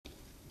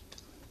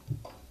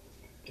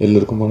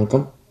எல்லோருக்கும்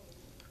வணக்கம்.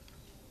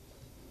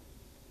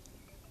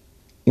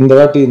 இந்த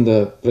வாட்டி இந்த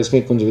ப்ரெஸ்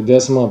மீட் கொஞ்சம்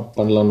வித்தியாசமாக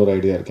பண்ணலான்னு ஒரு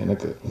ஐடியா இருக்குது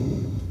எனக்கு.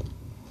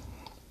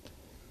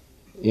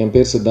 என்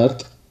பேர்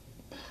சித்தார்த்.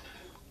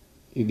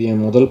 இது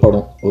என் முதல்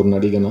படம் ஒரு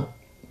நடிகனா.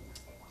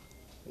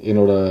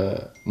 என்னோட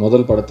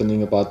முதல் படத்தை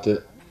நீங்கள் பார்த்து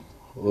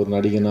ஒரு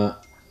நடிகனா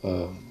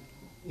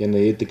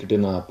என்னை ஏற்றுக்கிட்டு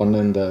நான்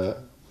பண்ண இந்த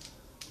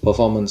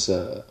பர்ஃபார்மன்ஸை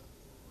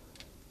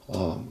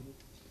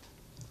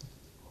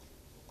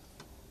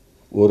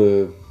ஒரு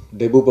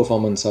டெபு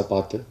பர்ஃபார்மன்ஸாக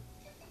பார்த்து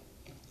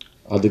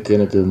அதுக்கு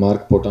எனக்கு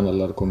மார்க் போட்டால்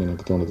நல்லாயிருக்கும்னு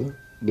எனக்கு தோணுது.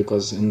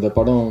 பிகாஸ் இந்த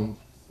படம்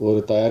ஒரு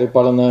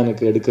தயாரிப்பாளன் தான்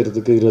எனக்கு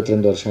எடுக்கிறதுக்கு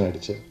 22 வருஷம்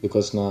ஆகிடுச்சு.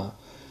 பிகாஸ் நான்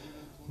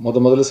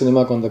முதல்ல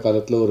சினிமாவுக்கு வந்த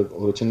காலத்தில்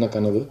ஒரு சின்ன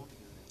கனவு,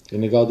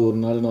 என்றைக்காவது ஒரு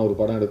நாள் நான் ஒரு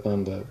படம் எடுப்பேன்.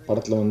 அந்த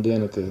படத்தில் வந்து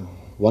எனக்கு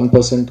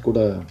 1% கூட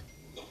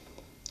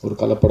ஒரு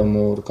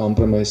கலப்படமோ ஒரு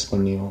காம்ப்ரமைஸ்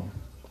பண்ணியோ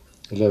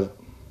இல்லை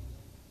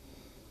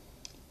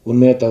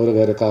உண்மையை தவிர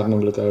வேறு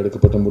காரணங்களுக்காக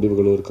எடுக்கப்பட்ட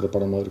முடிவுகளோ இருக்கிற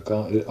படமாக இருக்கா,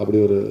 அப்படி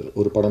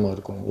ஒரு படமாக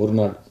இருக்கும். ஒரு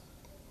நாள்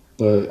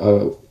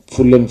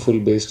full and full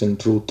based in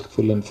truth,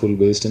 full and full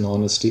based in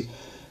honesty.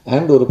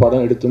 And ஒரு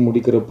படம் எடுத்து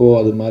முடிக்கிறப்போ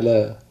அது மேலே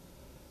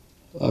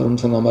அருண்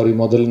சொன்ன மாதிரி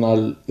முதல்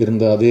நாள்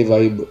இருந்த அதே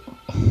வைப்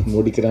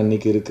முடிக்கிற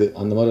அன்றைக்கி இருக்குது.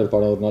 அந்த மாதிரி ஒரு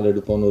படம் ஒரு நாள்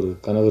எடுப்போன்னு ஒரு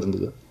கனவு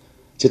இருந்தது.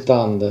 சித்தா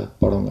அந்த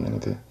படங்க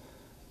எனக்கு.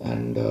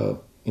 அண்ட்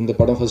இந்த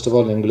படம் ஃபர்ஸ்ட் ஆஃப்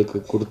ஆல் எங்களுக்கு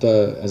கொடுத்த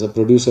ஆஸ் அ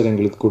ப்ரொடியூசர்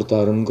எங்களுக்கு கொடுத்த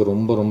அருணுக்கு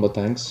ரொம்ப ரொம்ப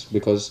தேங்க்ஸ்.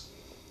 பிகாஸ்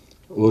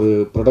ஒரு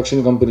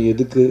ப்ரொடக்ஷன் கம்பெனி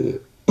எதுக்கு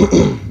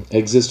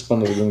எக்ஸிஸ்ட்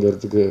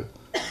பண்ணுறதுங்கிறதுக்கு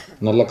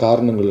நல்ல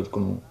காரணங்கள்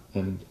இருக்கணும்.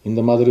 அண்ட்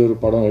இந்த மாதிரி ஒரு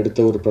படம் எடுத்த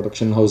ஒரு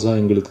ப்ரொடக்ஷன்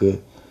ஹவுஸாக எங்களுக்கு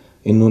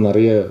இன்னும்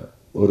நிறைய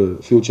ஒரு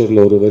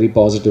ஃப்யூச்சரில் ஒரு வெரி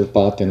பாசிட்டிவ்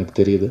பாத் எனக்கு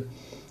தெரியுது.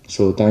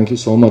 So thank you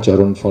so much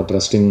Arun for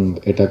trusting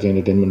எட்டாக்கி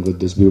entertainment with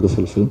this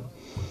beautiful film.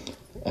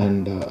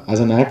 And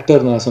as an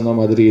actor நான் சொன்ன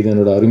மாதிரி இது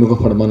என்னோடய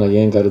அறிமுக படமாக நான்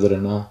ஏன்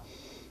கருதுறேன்னா,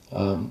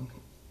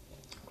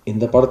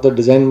 இந்த படத்தை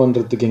டிசைன்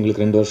பண்ணுறதுக்கு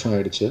எங்களுக்கு 2 வருஷம்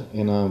ஆகிடுச்சு.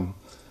 ஏன்னா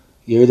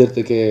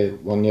எழுதுறதுக்கே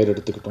 1 year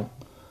எடுத்துக்கிட்டோம்.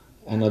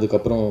 அண்ட்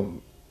அதுக்கப்புறம்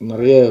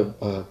நிறைய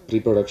ப்ரீ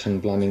ப்ரொடக்ஷன்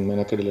பிளானிங்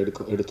மெனக்கெடில்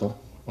எடுத்தோம்.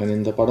 அண்ட்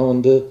இந்த படம்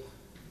வந்து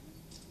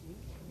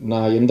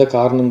நான் எந்த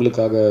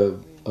காரணங்களுக்காக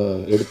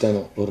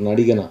எடுத்தேனோ ஒரு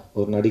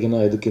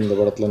நடிகனாக எதுக்கு இந்த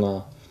படத்தில்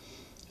நான்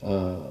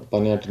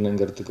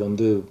பணியாற்றினேங்கிறதுக்கு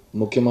வந்து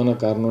முக்கியமான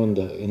காரணம்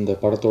இந்த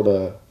படத்தோட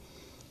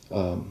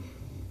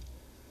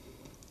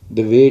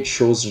தி way it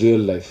shows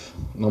real life,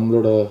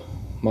 நம்மளோட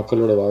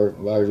மக்களோட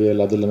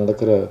வாழ்வியல், அதில்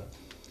நடக்கிற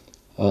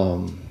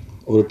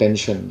ஒரு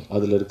டென்ஷன்,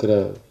 அதில் இருக்கிற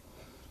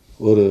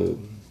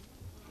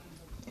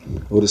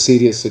ஒரு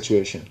சீரியஸ்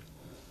சுச்சுவேஷன்,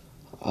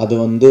 அது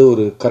வந்து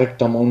ஒரு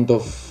கரெக்ட் அமௌண்ட்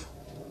ஆஃப்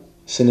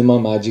சினிமா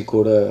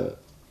மேஜிக்கோட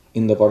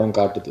இந்த படம்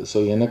காட்டுது. ஸோ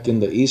எனக்கு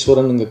இந்த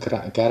ஈஸ்வரனுங்க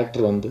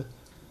கேரக்டர் வந்து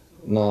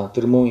நான்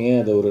திரும்பவும்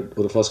ஏன் அதை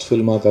ஒரு ஃபர்ஸ்ட்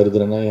ஃபில்மாக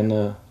கருதுறேன்னா, என்ன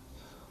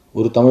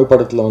ஒரு தமிழ்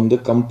படத்தில் வந்து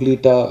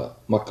கம்ப்ளீட்டாக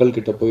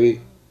மக்கள்கிட்ட போய்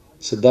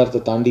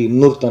சித்தார்த்தை தாண்டி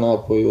இன்னொருத்தனாக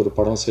போய் ஒரு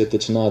படம்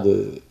சேர்த்துச்சுன்னா அது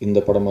இந்த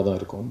படமாக தான்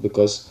இருக்கும்.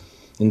 பிகாஸ்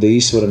இந்த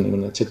ஈஸ்வரன்,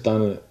 இவனை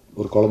சித்தான்னு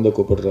ஒரு குழந்தை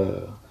கூப்பிடுற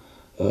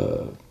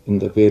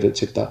இந்த பேர்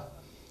சித்தா,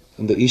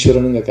 இந்த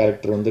ஈஸ்வரனுங்க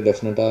கேரக்டர் வந்து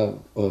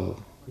டெஃபினட்டாக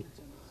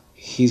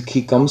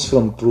ஹீ கம்ஸ்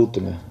ஃப்ரம்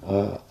ட்ரூத்துங்க.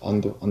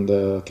 அந்த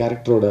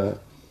கேரக்டரோட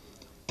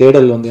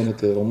தேடல் வந்து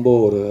எனக்கு ரொம்ப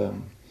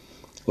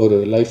ஒரு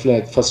லைஃப்பில்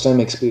ஃபஸ்ட்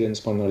டைம்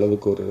எக்ஸ்பீரியன்ஸ் பண்ண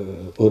அளவுக்கு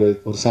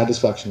ஒரு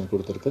சாட்டிஸ்ஃபேக்ஷனை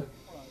கொடுத்துருக்கு.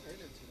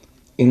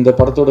 இந்த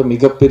படத்தோட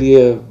மிகப்பெரிய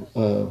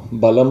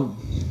பலம்,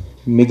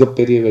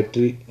 மிகப்பெரிய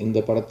வெற்றி இந்த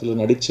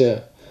படத்தில் நடித்த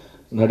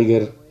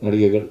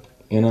நடிகைகள்.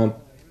 ஏன்னா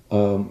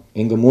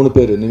எங்கள் 3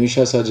 பேர்,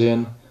 நிமிஷா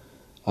சஜயன்,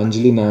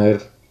 அஞ்சலி நாயர்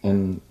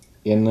அண்ட்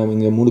என்ன,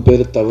 இங்கே 3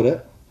 பேர் தவிர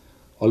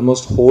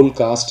almost whole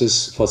cost is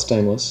first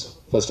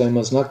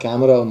டைமர்ஸ்னால்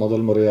camera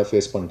முதல் முறையாக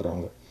ஃபேஸ்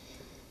பண்ணுறவங்க.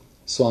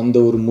 ஸோ அந்த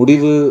ஒரு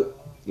முடிவு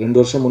 2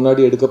 வருஷம்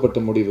முன்னாடி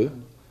எடுக்கப்பட்ட முடிவு,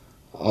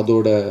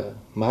 அதோட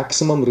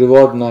மேக்ஸிமம்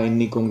ரிவார்ட் நான்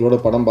இன்றைக்கி உங்களோட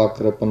படம்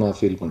பார்க்குறப்ப நான்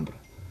ஃபீல்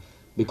பண்ணுறேன்.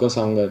 பிகாஸ்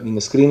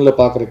நீங்கள் ஸ்க்ரீனில்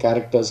பார்க்குற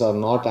கேரக்டர்ஸ்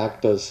ஆர் நாட்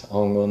ஆக்டர்ஸ்.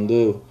 அவங்க வந்து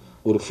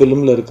ஒரு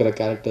ஃபிலிமில் இருக்கிற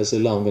கேரக்டர்ஸ்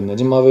இல்லை, அவங்க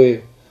நிஜமாகவே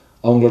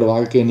அவங்களோட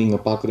வாழ்க்கையை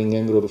நீங்கள்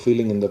பார்க்குறீங்கிற ஒரு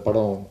ஃபீலிங் இந்த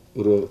படம்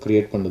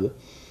க்ரியேட் பண்ணுது.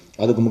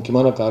 அதுக்கு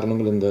முக்கியமான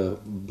காரணங்கள் இந்த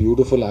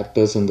பியூட்டிஃபுல்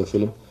ஆக்டர்ஸ் இந்த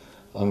ஃபிலிம்.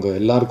 அவங்க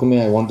எல்லாருக்குமே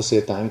I want to say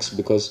thanks.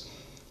 Because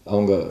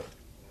அவங்க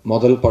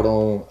முதல்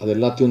படம் அது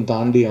எல்லாத்தையும்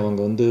தாண்டி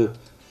அவங்க வந்து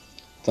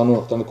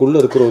தனக்குள்ளே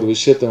இருக்கிற ஒரு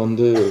விஷயத்தை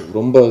வந்து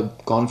ரொம்ப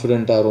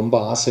கான்ஃபிடெண்ட்டாக ரொம்ப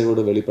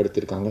ஆசையோடு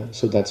வெளிப்படுத்தியிருக்காங்க.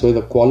 So that's why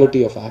the quality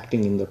of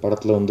acting இந்த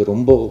படத்தில் வந்து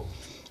ரொம்ப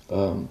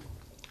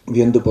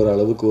வியந்து போகிற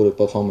அளவுக்கு ஒரு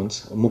பர்ஃபார்மன்ஸ்.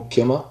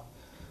 முக்கியமாக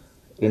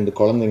 2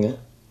 குழந்தைங்க,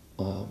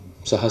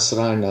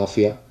 சஹஸ்ரா அண்ட்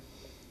ஆஃபியா.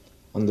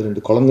 அந்த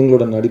 2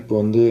 குழந்தைங்களோட நடிப்பு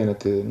வந்து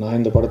நான்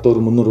இந்த படத்தை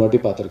ஒரு 300 வாட்டி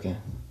பார்த்துருக்கேன்.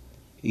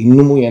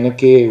 இன்னமும்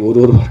எனக்கே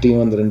ஒரு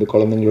வாட்டியும் அந்த 2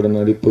 குழந்தைங்களோட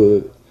நடிப்பு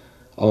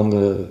அவங்க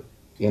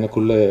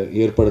எனக்குள்ளே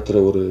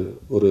ஏற்படுத்துகிற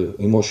ஒரு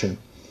இமோஷன்,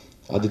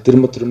 அது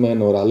திரும்ப திரும்ப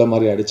என்ன ஒரு அலை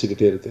மாதிரி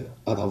அடிச்சுக்கிட்டே இருக்குது.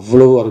 அது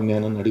அவ்வளோ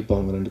அருமையான நடிப்பு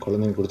அவங்க 2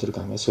 குழந்தைங்க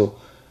கொடுத்துருக்காங்க. So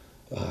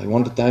I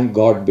want to thank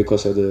God.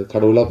 Because அது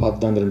கடவுளாக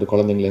பார்த்து தான் அந்த 2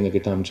 குழந்தைங்களை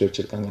எங்ககிட்ட அனுப்பிச்சி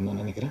வச்சுருக்காங்கன்னு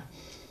நான் நினைக்கிறேன்.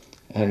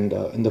 அண்ட்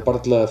இந்த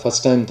படத்தில்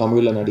ஃபஸ்ட் டைம்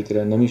தமிழில்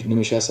நடிக்கிற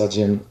நிமிஷா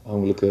சஜயன்,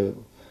 அவங்களுக்கு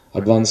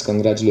அட்வான்ஸ்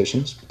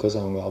கங்க்ராச்சுலேஷன்ஸ். பிகாஸ்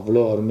அவங்க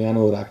அவ்வளோ அருமையான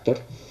ஒரு ஆக்டர்.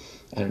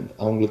 அண்ட்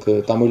அவங்களுக்கு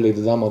தமிழ்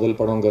இதுதான் முதல்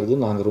படங்கிறது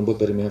நாங்கள் ரொம்ப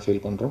பெருமையாக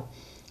ஃபீல் பண்ணுறோம்.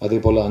 அதே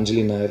போல்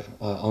அஞ்சலி நாயர்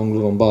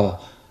அவங்களும் ரொம்ப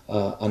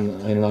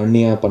என்னோட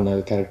அண்ணியாக பண்ண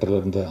கேரக்டரில்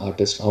இருந்த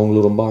ஆர்டிஸ்ட்,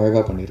 அவங்களும் ரொம்ப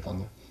அழகாக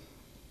பண்ணியிருக்காங்க.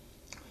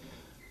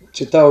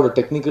 சித்தாவோட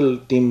டெக்னிக்கல்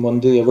டீம்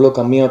வந்து எவ்வளோ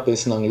கம்மியாக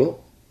பேசுனாங்களோ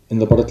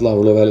இந்த படத்தில்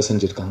அவ்வளோ வேலை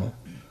செஞ்சுருக்காங்க.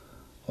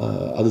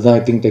 அதுதான்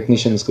ஐ திங்க்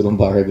டெக்னீஷியன்ஸ்க்கு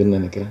ரொம்ப அழகுன்னு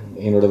நினைக்கிறேன்.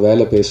 என்னோடய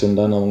வேலை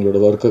பேசுன்னு அவங்களோட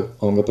ஒர்க்கை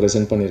அவங்க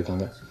ப்ரெசென்ட்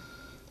பண்ணியிருக்காங்க.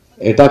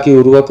 எட்டாக்கி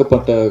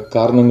உருவாக்கப்பட்ட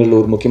காரணங்கள்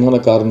ஒரு முக்கியமான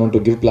காரணம் to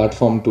give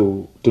platform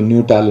to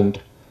new talent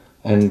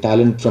and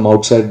talent from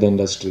out side the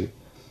industry.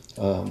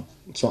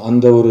 So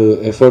அந்த ஒரு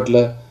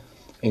எஃபர்ட்டில்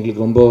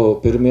எங்களுக்கு ரொம்ப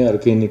பெருமையாக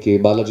இருக்குது. இன்றைக்கி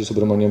பாலாஜி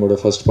சுப்ரமணியமோட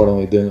ஃபர்ஸ்ட்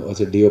படம் இது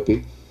வாஸ் எ டிஓபி.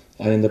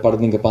 அண்ட் இந்த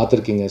படத்தை நீங்கள்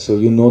பார்த்துருக்கீங்க. So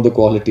you know the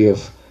quality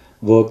of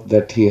work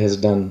that he has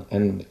done.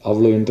 And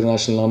அவ்வளோ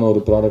இன்டர்நேஷ்னலான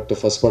ஒரு ப்ராடக்ட்டை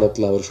ஃபர்ஸ்ட்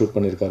படத்தில் அவர் ஷூட்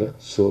பண்ணியிருக்காரு.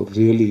 So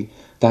really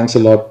thanks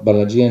a lot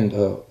Balaji, and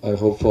I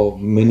hope for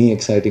many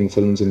exciting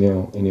films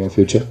in your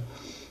future.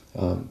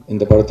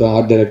 இந்த படத்தை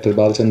ஆர்ட் டைரக்டர்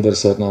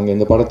பாலச்சந்தர் சார், நாங்கள்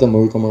இந்த படத்தை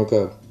முழுக்க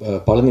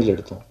பழனியில்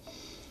எடுத்தோம்.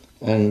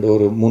 அண்ட்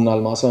ஒரு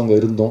 3-4 மாதம் அங்கே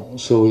இருந்தோம்.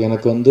 ஸோ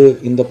எனக்கு வந்து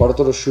இந்த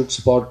படத்தோட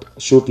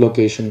ஷூட்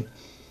லொக்கேஷன்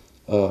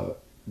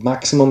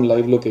மேக்ஸிமம்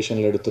லைவ்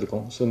லொக்கேஷனில்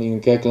எடுத்திருக்கோம். ஸோ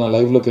நீங்கள் கேட்கலாம்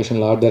லைவ்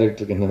லொக்கேஷனில் ஆர்ட்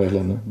டைரக்டருக்கு என்ன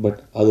வேலைன்னு. பட்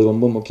அது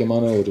ரொம்ப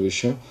முக்கியமான ஒரு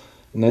விஷயம்.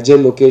 நிஜ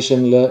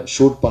லொக்கேஷனில்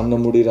ஷூட் பண்ண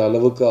முடிகிற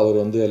அளவுக்கு அவர்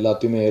வந்து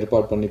எல்லாத்தையுமே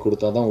ஏற்பாடு பண்ணி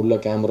கொடுத்தா தான் உள்ள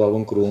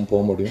கேமராவும் குருவும்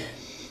போக முடியும்.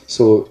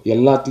 ஸோ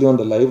எல்லாத்துலேயும்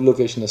அந்த லைவ்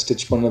லொக்கேஷனை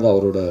ஸ்டிச் பண்ணது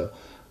அவரோட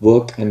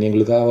ஒர்க். அண்ட்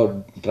எங்களுக்காக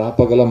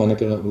ட்ராப்பகெல்லாம்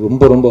எனக்கு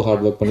ரொம்ப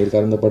ஹார்ட் ஒர்க்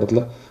பண்ணியிருக்காரு இந்த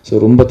படத்தில். ஸோ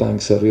ரொம்ப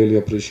தேங்க்ஸ் சார், ரியலி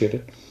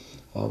அப்ரிஷியேட்டட்.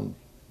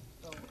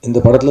 இந்த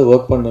படத்தில்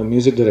ஒர்க் பண்ண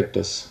மியூசிக்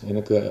டைரக்டர்ஸ்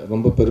எனக்கு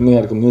ரொம்ப பெருமையாக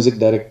இருக்குது. மியூசிக்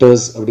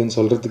டைரக்டர்ஸ் அப்படின்னு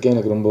சொல்கிறதுக்கே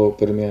எனக்கு ரொம்ப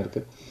பெருமையாக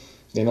இருக்குது.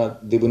 ஏன்னா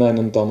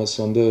திபுநாயனன் தாமஸ்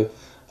வந்து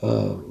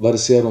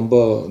வரிசையாக ரொம்ப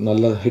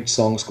நல்ல ஹிட்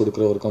சாங்ஸ்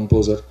கொடுக்குற ஒரு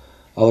கம்போசர்.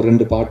 அவர்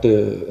 2 பாட்டு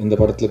இந்த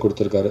படத்தில்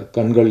கொடுத்துருக்காரு.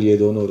 கண்கள்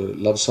ஏதோன்னு ஒரு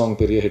லவ் சாங்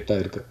பெரிய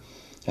ஹிட்டாக இருக்குது.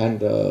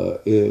 அண்ட்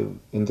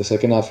இந்த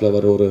செகண்ட் ஹாஃபில்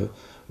வர ஒரு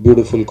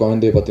பியூட்டிஃபுல்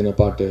குழந்தையை பற்றின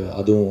பாட்டு,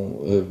 அதுவும்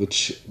which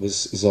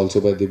is also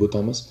by Dipu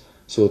Thomas.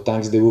 So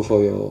thanks Dipu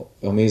for your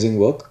amazing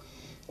work.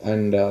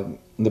 And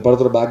இந்த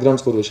படத்தோட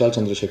பேக்ரவுண்ட் ஸ்கோர் விஷால்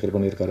சந்திரசேகர்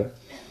பண்ணியிருக்காரு.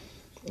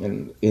 அண்ட்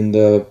இந்த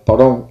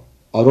படம்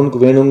அருணுக்கு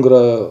வேணுங்கிற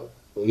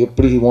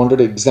எப்படி he wanted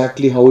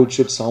exactly how it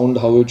should sound,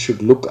 how it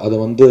should look, அதை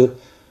வந்து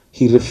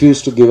he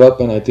refused to give up.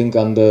 And I think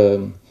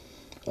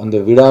அந்த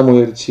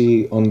விடாமுயற்சி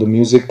on the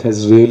music has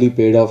really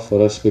paid off for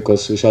us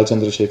because Vishal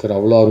Chandrasekhar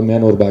அவ்வளோ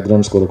அருமையான ஒரு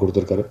பேக்ரவுண்ட் ஸ்கோரை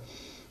கொடுத்துருக்காரு.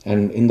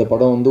 அண்ட் இந்த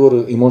படம் வந்து ஒரு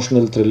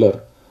இமோஷ்னல் த்ரில்லர்.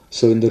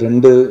 ஸோ இந்த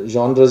 2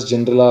 ஜான்ரஸ்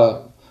ஜென்ரலாக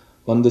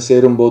வந்து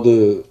சேரும்போது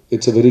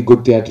it's a very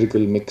good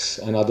theatrical mix.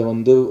 And அதை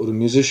வந்து ஒரு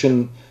மியூசிஷியன்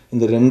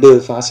இந்த 2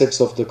 ஃபேசட்ஸ்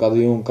ஆஃப் த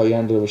கதையும்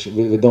கையாண்ட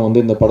விதம் வந்து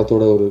இந்த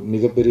படத்தோட ஒரு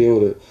மிகப்பெரிய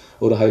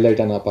ஒரு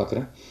ஹைலைட்டாக நான்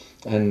பார்க்குறேன்.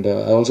 And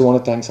I also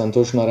want thank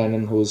Santhosh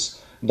Narayanan whose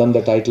done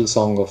the title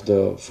song of the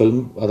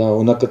film. அதான்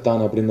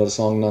உனக்குத்தான் அப்படின்னு ஒரு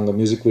சாங் நாங்கள்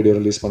மியூசிக் வீடியோ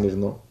ரிலீஸ்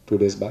பண்ணியிருந்தோம்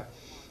 2 days பேக்.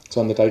 ஸோ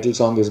அந்த title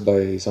song is by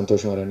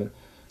Santhosh Narayanan.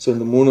 So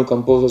இந்த 3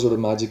 கம்போசர்ஸோட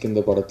மேஜிக்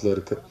இந்த படத்தில்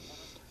இருக்குது.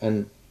 அண்ட்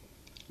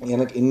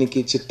எனக்கு இன்றைக்கி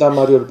சித்தா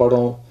மாதிரி ஒரு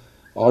படம்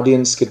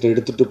ஆடியன்ஸ் கிட்ட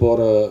எடுத்துகிட்டு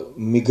போகிற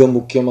மிக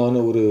முக்கியமான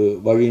ஒரு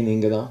வழி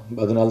நீங்கள் தான்.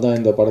 அதனால தான்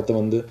இந்த படத்தை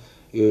வந்து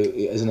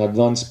as an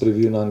advance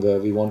preview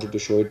we wanted to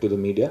show it to the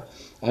media.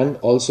 And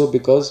also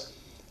because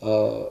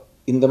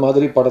இந்த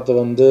மாதிரி படத்தை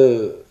வந்து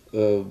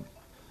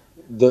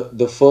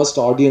the first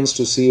audience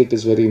to see it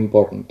is very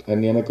important. And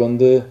எனக்கு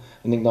வந்து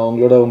இன்றைக்கி நான்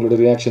உங்களோட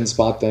ரியாக்ஷன்ஸ்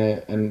பார்த்தேன்.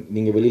 அண்ட்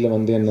நீங்கள் வெளியில்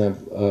வந்து என்னை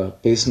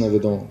பேசின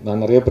விதம்,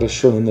 நான் நிறைய ப்ரெஷ்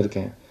ஷோ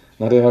நின்றுருக்கேன்,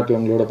 நிறைய வாட்டி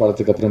உங்களோட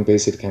படத்துக்கு அப்புறம்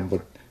பேசியிருக்கேன்.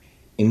 பட்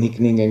இன்றைக்கி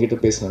நீங்கள் என்கிட்ட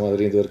பேசின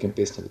மாதிரி இது வரைக்கும்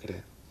பேசினது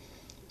கிடையாது.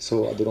 ஸோ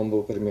அது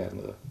ரொம்ப பெருமையாக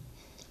இருந்தது.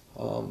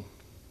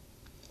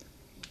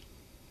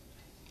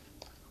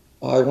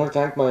 I want to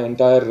thank my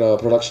entire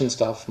production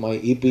staff, my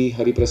EP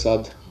Hari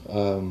Prasad,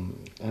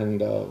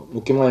 and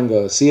முக்கியமாக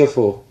எங்கள்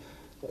CFO,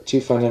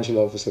 Chief Financial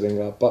Officer,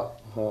 எங்கள் அப்பா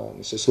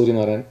Mr. Surya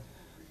Narayan.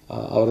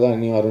 அவர் தான்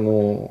இன்னும்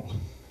அருணும்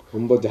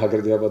ரொம்ப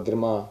ஜாகிரதையாக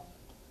பத்திரமா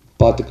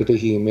பார்த்துக்கிட்டு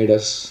he made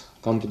us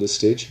come to this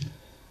stage.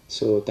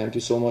 So thank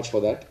you so much for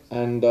that.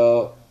 And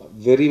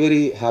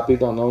very happy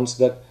to announce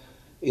that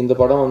இந்த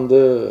படம் வந்து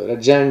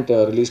ரெட் ஜாயண்ட்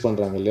ரிலீஸ்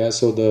பண்ணுறாங்க இல்லையா.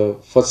 So the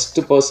first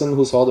person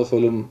who saw the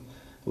film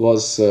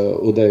was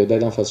Uday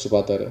தான் first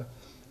பார்த்தாரு.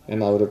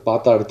 And அவர்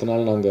பார்த்த அடுத்த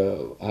நாள்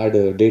நாங்கள் ஆடு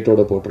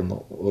டேட்டோடு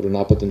போட்டிருந்தோம், ஒரு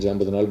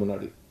 45-50 நாள்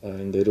முன்னாடி,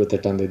 இந்த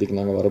 28ஆம் தேதிக்கு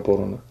நாங்கள்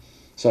வரப்போகிறோன்னு.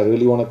 So I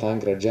really want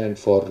thank red giant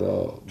for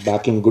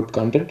packing good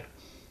content.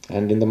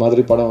 And இந்த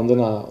மாதிரி படம் வந்து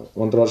நான்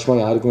 1.5 வருஷமாக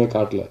யாருக்குமே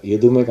காட்டல,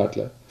 எதுவுமே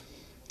காட்டல.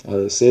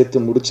 அது சேர்த்து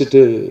முடிச்சுட்டு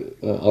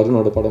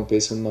அருணோட படம்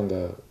பேசணும்னு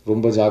நாங்கள்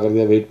ரொம்ப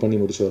ஜாகிரதையாக வெயிட் பண்ணி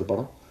முடித்த ஒரு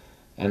படம்.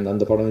 அண்ட்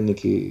அந்த படம்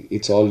இன்னைக்கு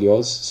it's all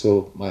yours. So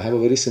I have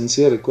a very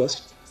sincere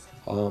request.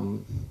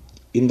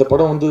 இந்த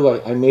படம் வந்து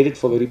I made it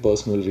for very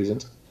personal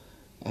reasons.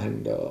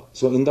 And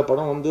so இந்த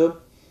படம் வந்து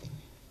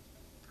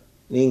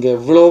நீங்கள்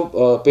எவ்வளோ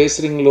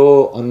பேசுகிறீங்களோ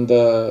அந்த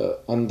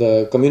அந்த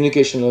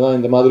கம்யூனிகேஷனில் தான்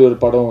இந்த மாதிரி ஒரு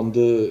படம்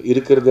வந்து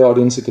இருக்கிறது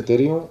ஆடியன்ஸுக்கு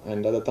தெரியும்.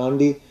 அண்ட் அதை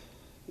தாண்டி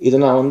இதை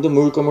நான் வந்து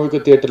முழுக்க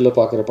தியேட்டரில்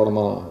பார்க்குற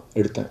படமாக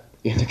எடுத்தேன்.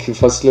 எனக்கு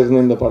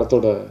ஃபர்ஸ்ட்லேருந்து இந்த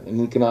படத்தோட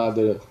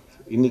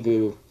இன்னைக்கு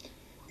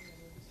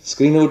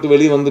ஸ்க்ரீனை விட்டு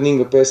வெளியே வந்து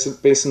நீங்கள்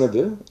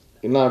பேசுனது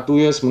நான் 2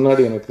 years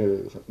முன்னாடி எனக்கு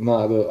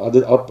நான்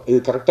இது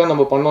கரெக்டாக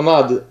நம்ம பண்ணோன்னா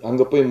அது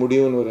அங்கே போய்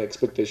முடியும்னு ஒரு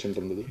எக்ஸ்பெக்டேஷன்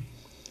இருந்தது.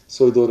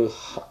 ஸோ இது ஒரு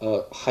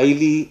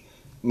highly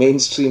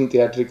main stream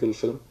theatrical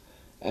film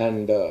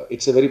and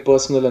it's a very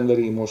personal and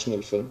very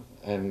emotional film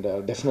and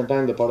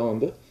டெஃபினட்டாக இந்த படம்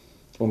வந்து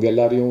உங்கள்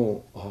எல்லாரையும்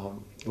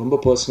ரொம்ப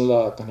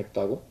பர்சனலாக கனெக்ட்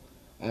ஆகும்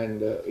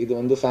அண்ட் இது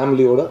வந்து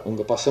ஃபேமிலியோட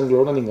உங்கள்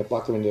பசங்களோட நீங்கள்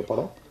பார்க்க வேண்டிய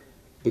படம்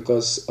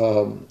பிகாஸ்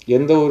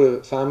எந்த ஒரு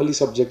ஃபேமிலி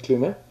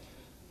சப்ஜெக்ட்லையுமே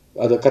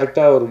அதை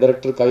கரெக்டாக ஒரு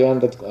டைரக்டர்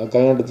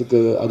கையாண்டதுக்கு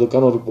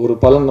அதுக்கான ஒரு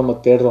பலன் நம்ம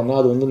தேடுறோம்னா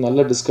அது வந்து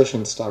நல்ல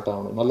டிஸ்கஷன் ஸ்டார்ட்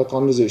ஆகணும், நல்ல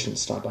கான்வர்சேஷன்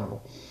ஸ்டார்ட்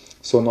ஆகணும்.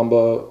 ஸோ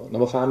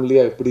நம்ம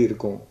ஃபேமிலியாக எப்படி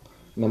இருக்கும்,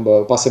 நம்ம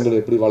பசங்களை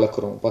எப்படி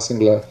வளர்க்குறோம்,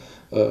 பசங்களை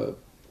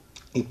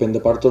இப்போ இந்த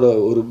படத்தோட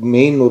ஒரு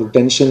மெயின் ஒரு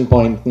டென்ஷன்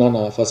பாயிண்ட்னா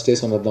நான் ஃபஸ்ட்டே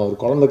சொன்னது தான், ஒரு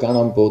குழந்தை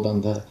காணாமல்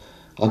போகுது,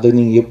 அதை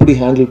நீங்கள் எப்படி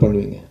ஹேண்டில்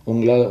பண்ணுவீங்க,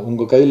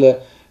 உங்கள் கையில்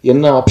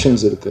என்ன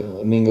ஆப்ஷன்ஸ்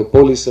இருக்குது, நீங்கள்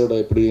போலீஸோட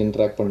எப்படி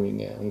இன்ட்ராக்ட்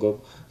பண்ணுவீங்க,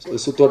 உங்கள்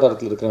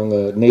சுற்றுவட்டாரத்தில் இருக்கிறவங்க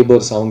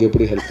நெய்பர்ஸ் அவங்க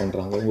எப்படி ஹெல்ப்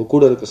பண்ணுறாங்க, உங்கள்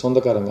கூட இருக்க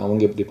சொந்தக்காரங்க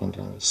அவங்க எப்படி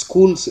பண்ணுறாங்க,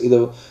 ஸ்கூல்ஸ்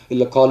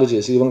இல்லை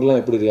காலேஜஸ்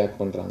இவங்கெல்லாம் எப்படி ரியாக்ட்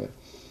பண்ணுறாங்க.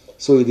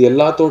 ஸோ இது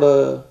எல்லாத்தோட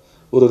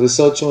ஒரு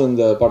ரிசர்ச்சும்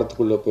இந்த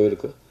படத்துக்குள்ளே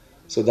போயிருக்கு.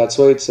 So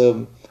that's why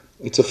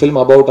it's a film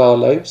about our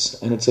lives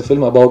and it's a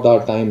film about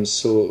our times.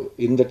 So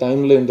இந்த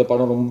டைமில் இந்த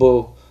படம் ரொம்ப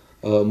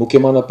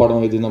முக்கியமான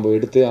படம், இது நம்ம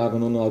எடுத்தே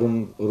ஆகணும்னு அருண்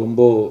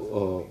ரொம்ப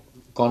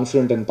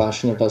கான்ஃபிடென்ட் அண்ட்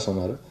பேஷனட்டாக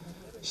சொன்னார்.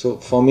 So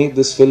for me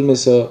this film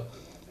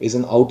is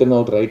an out and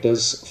out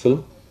writer's film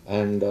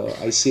and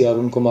I see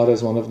Arun Kumar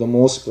as one of the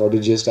most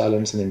prodigious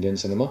talents in Indian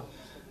cinema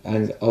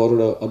and our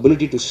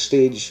ability to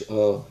stage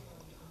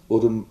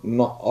ஒரு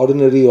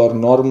ordinary R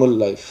normal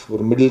life,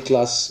 ஒரு middle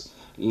class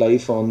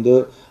லைஃப்பை வந்து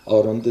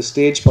அவர் வந்து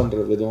stage பண்ணுற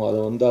விதம், அதை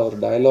வந்து அவர்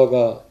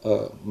டயலாகாக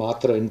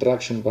மாத்திர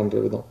இன்ட்ராக்ஷன்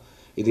பண்ணுற விதம்,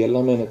 இது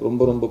எல்லாமே எனக்கு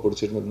ரொம்ப ரொம்ப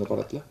பிடிச்சிருந்தது இந்த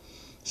படத்தில்.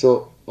 So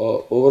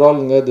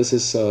ஓவராலுங்க this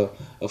is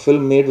a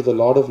film mat with a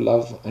lot of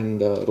love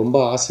and ரொம்ப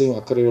ஆசையும்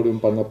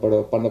அக்கறையோடையும்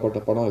பண்ணப்பட்ட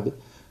படம் இது.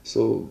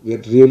 So we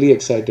are really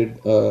excited.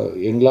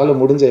 எங்களால்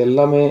முடிஞ்ச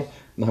எல்லாமே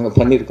நாங்கள்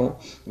பண்ணியிருக்கோம்,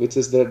 which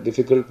is the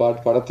difficult part.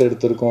 படத்தை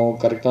எடுத்திருக்கோம்,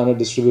 கரெக்டான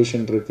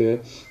டிஸ்ட்ரிபியூஷன் இருக்குது,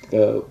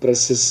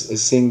 press is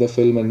seeing the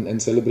film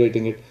and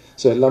celebrating it.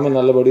 So எல்லாமே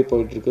நல்லபடி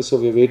போயிட்டுருக்கு. So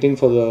we are waiting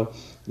for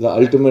the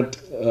ultimate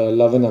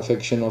love and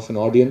affection of an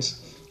audience.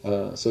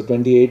 So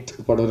 28th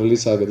படம்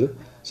ரிலீஸ் ஆகுது.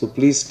 So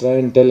please try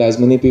and tell as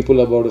many people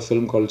about a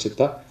film called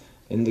Siddha.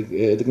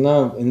 எதுக்குன்னா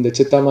இந்த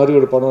சித்தா மாதிரி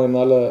ஒரு படம்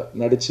என்னால்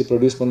நடித்து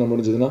ப்ரொடியூஸ் பண்ண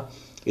முடிஞ்சதுன்னா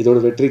இதோட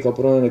வெற்றிக்கு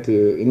அப்புறம் எனக்கு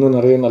இன்னும்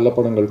நிறைய நல்ல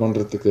படங்கள்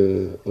பண்ணுறதுக்கு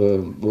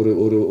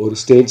ஒரு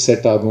ஸ்டேஜ்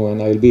செட் ஆகும்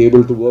and I will be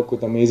able to work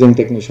with amazing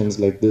technicians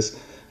like this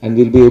and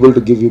we'll be able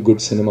to give you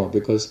good cinema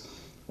because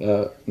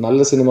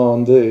நல்ல சினிமா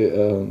வந்து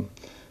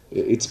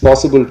it's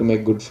possible to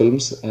make good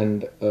films and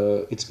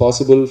it's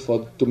possible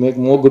to make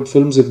more good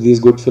films if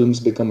these good films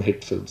become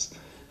hit films.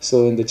 So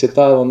இந்த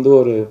சித்தா வந்து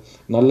ஒரு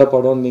நல்ல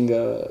படம்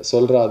நீங்கள்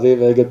சொல்கிற அதே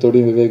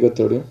வேகத்தோடையும்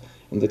விவேகத்தோடையும்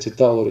இந்த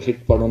சித்தா ஒரு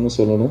ஹிட் படம்னு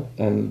சொல்லணும்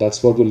and that's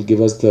what will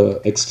give us the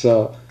extra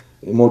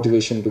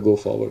motivation to go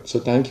forward. So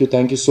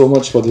thank you so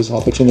much for this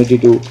opportunity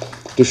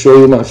to show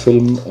you my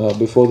film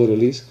before the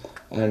release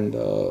and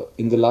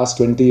in the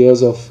last 20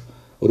 years of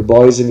ஒரு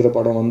பாய்ஸுங்கிற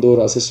படம் வந்து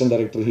ஒரு assistant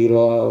director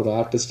ஹீரோவாக ஒரு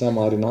ஆர்டிஸ்டாக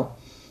மாறினா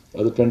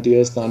அது 20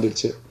 years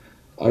தாண்டிடுச்சு.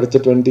 அடுத்த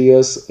 20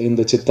 years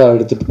இந்த சித்தா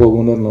எடுத்துகிட்டு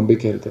போகணும்னு ஒரு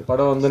நம்பிக்கை இருக்குது.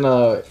 படம் வந்து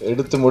நான்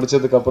எடுத்து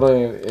முடித்ததுக்கப்புறம்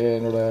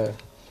என்னோடய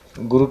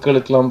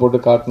குருக்களுக்கெலாம் போட்டு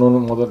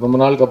காட்டணும்னு ரொம்ப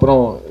நாளுக்கு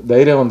அப்புறம்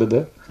தைரியம் வந்தது.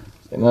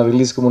 ஏன்னா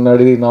ரிலீஸ்க்கு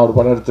முன்னாடி நான் ஒரு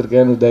படம்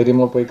எடுத்திருக்கேன், எனக்கு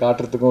தைரியமாக போய்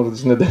காட்டுறதுக்கும்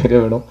ஒரு சின்ன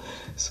தைரியம் வேணும்.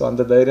 ஸோ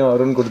அந்த தைரியம்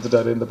அருண்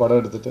கொடுத்துட்டாரு இந்த படம்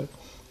எடுத்துகிட்டு.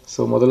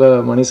 ஸோ முதல்ல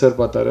மணி சார்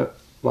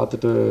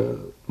பார்த்துட்டு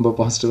ரொம்ப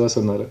பாசிட்டிவாக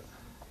சொன்னார்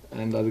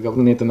அண்ட்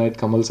அதுக்கப்புறம் நேற்று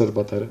நைட் கமல் சார்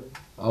பார்த்தாரு,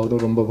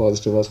 அவரும் ரொம்ப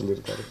பாசிட்டிவாக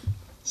சொல்லியிருக்காரு.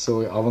 ஸோ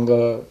அவங்க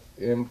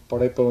என்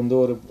படைப்பை வந்து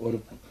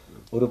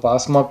ஒரு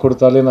பாஸ் மார்க்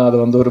கொடுத்தாலே நான் அதை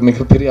வந்து ஒரு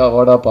மிகப்பெரிய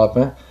அவார்டாக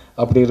பார்ப்பேன்.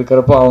 அப்படி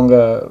இருக்கிறப்போ அவங்க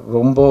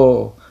ரொம்ப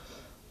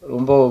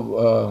ரொம்ப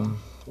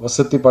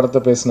வசதி படத்தை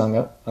பேசினாங்க.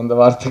 அந்த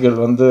வார்த்தைகள்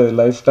வந்து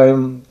லைஃப்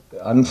டைம்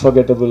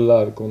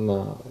அன்ஃபர்கெட்டபிளாக இருக்கும்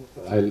நான்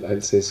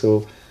ஐல் சே. ஸோ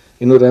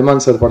இன்னும்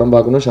ரஹ்மான் சார் படம்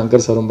பார்க்கணும்,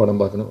 சங்கர் சாரும்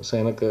படம் பார்க்கணும். ஸோ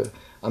எனக்கு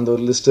அந்த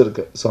ஒரு லிஸ்ட்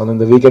இருக்குது. ஸோ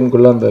அந்த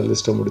வீக்கெண்ட்குள்ளே அந்த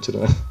லிஸ்ட்டை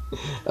முடிச்சிடுவேன்.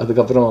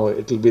 அதுக்கப்புறம்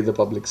it will be the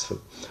publics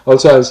film.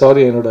 Also I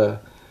sorry, என்னோட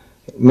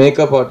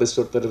மேக்கப் ஆர்டிஸ்ட்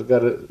ஒருத்தர்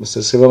இருக்கார்,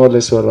 மிஸ்டர்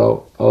சிவமல்லேஸ்வர் ராவ்.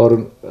 அவர்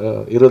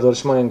 20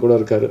 வருஷமாக என் கூட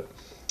இருக்கார்.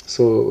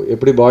 ஸோ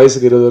எப்படி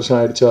பாய்ஸுக்கு 20 வருஷம்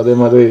ஆகிடுச்சோ அதே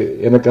மாதிரி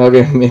எனக்காக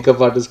என்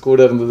மேக்கப் ஆர்டிஸ்ட்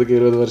கூட இருந்ததுக்கு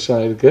 20 வருஷம்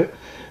ஆகிருக்கு.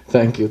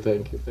 தேங்க்யூ.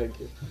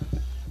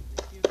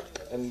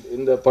 அண்ட்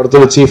இந்த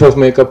படத்தோட சீஃப் ஆஃப்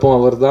மேக்கப்பும்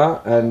அவர் தான்.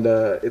 அண்ட்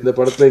இந்த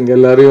படத்தில் இங்கே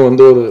எல்லாரையும்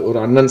வந்து ஒரு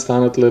அண்ணன்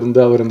ஸ்தானத்தில்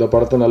இருந்து அவர் இந்த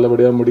படத்தை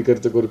நல்லபடியாக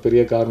முடிக்கிறதுக்கு ஒரு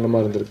பெரிய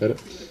காரணமாக இருந்திருக்காரு.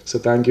 So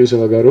thank you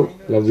சிவகாரு,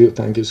 love you,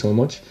 thank you so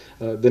much.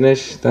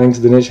 Dinesh,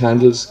 thanks. Dinesh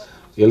handles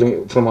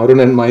from Arun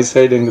and my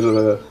side எங்களோட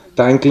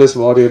thankless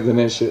warrior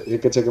தினேஷ்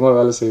எக்கச்சக்கமாக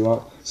வேலை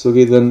செய்வான்.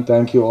 சுகீதன்,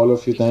 thank you all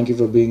of you, thank you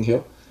for being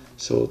here.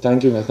 So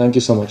thank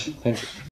you so much. Thank you.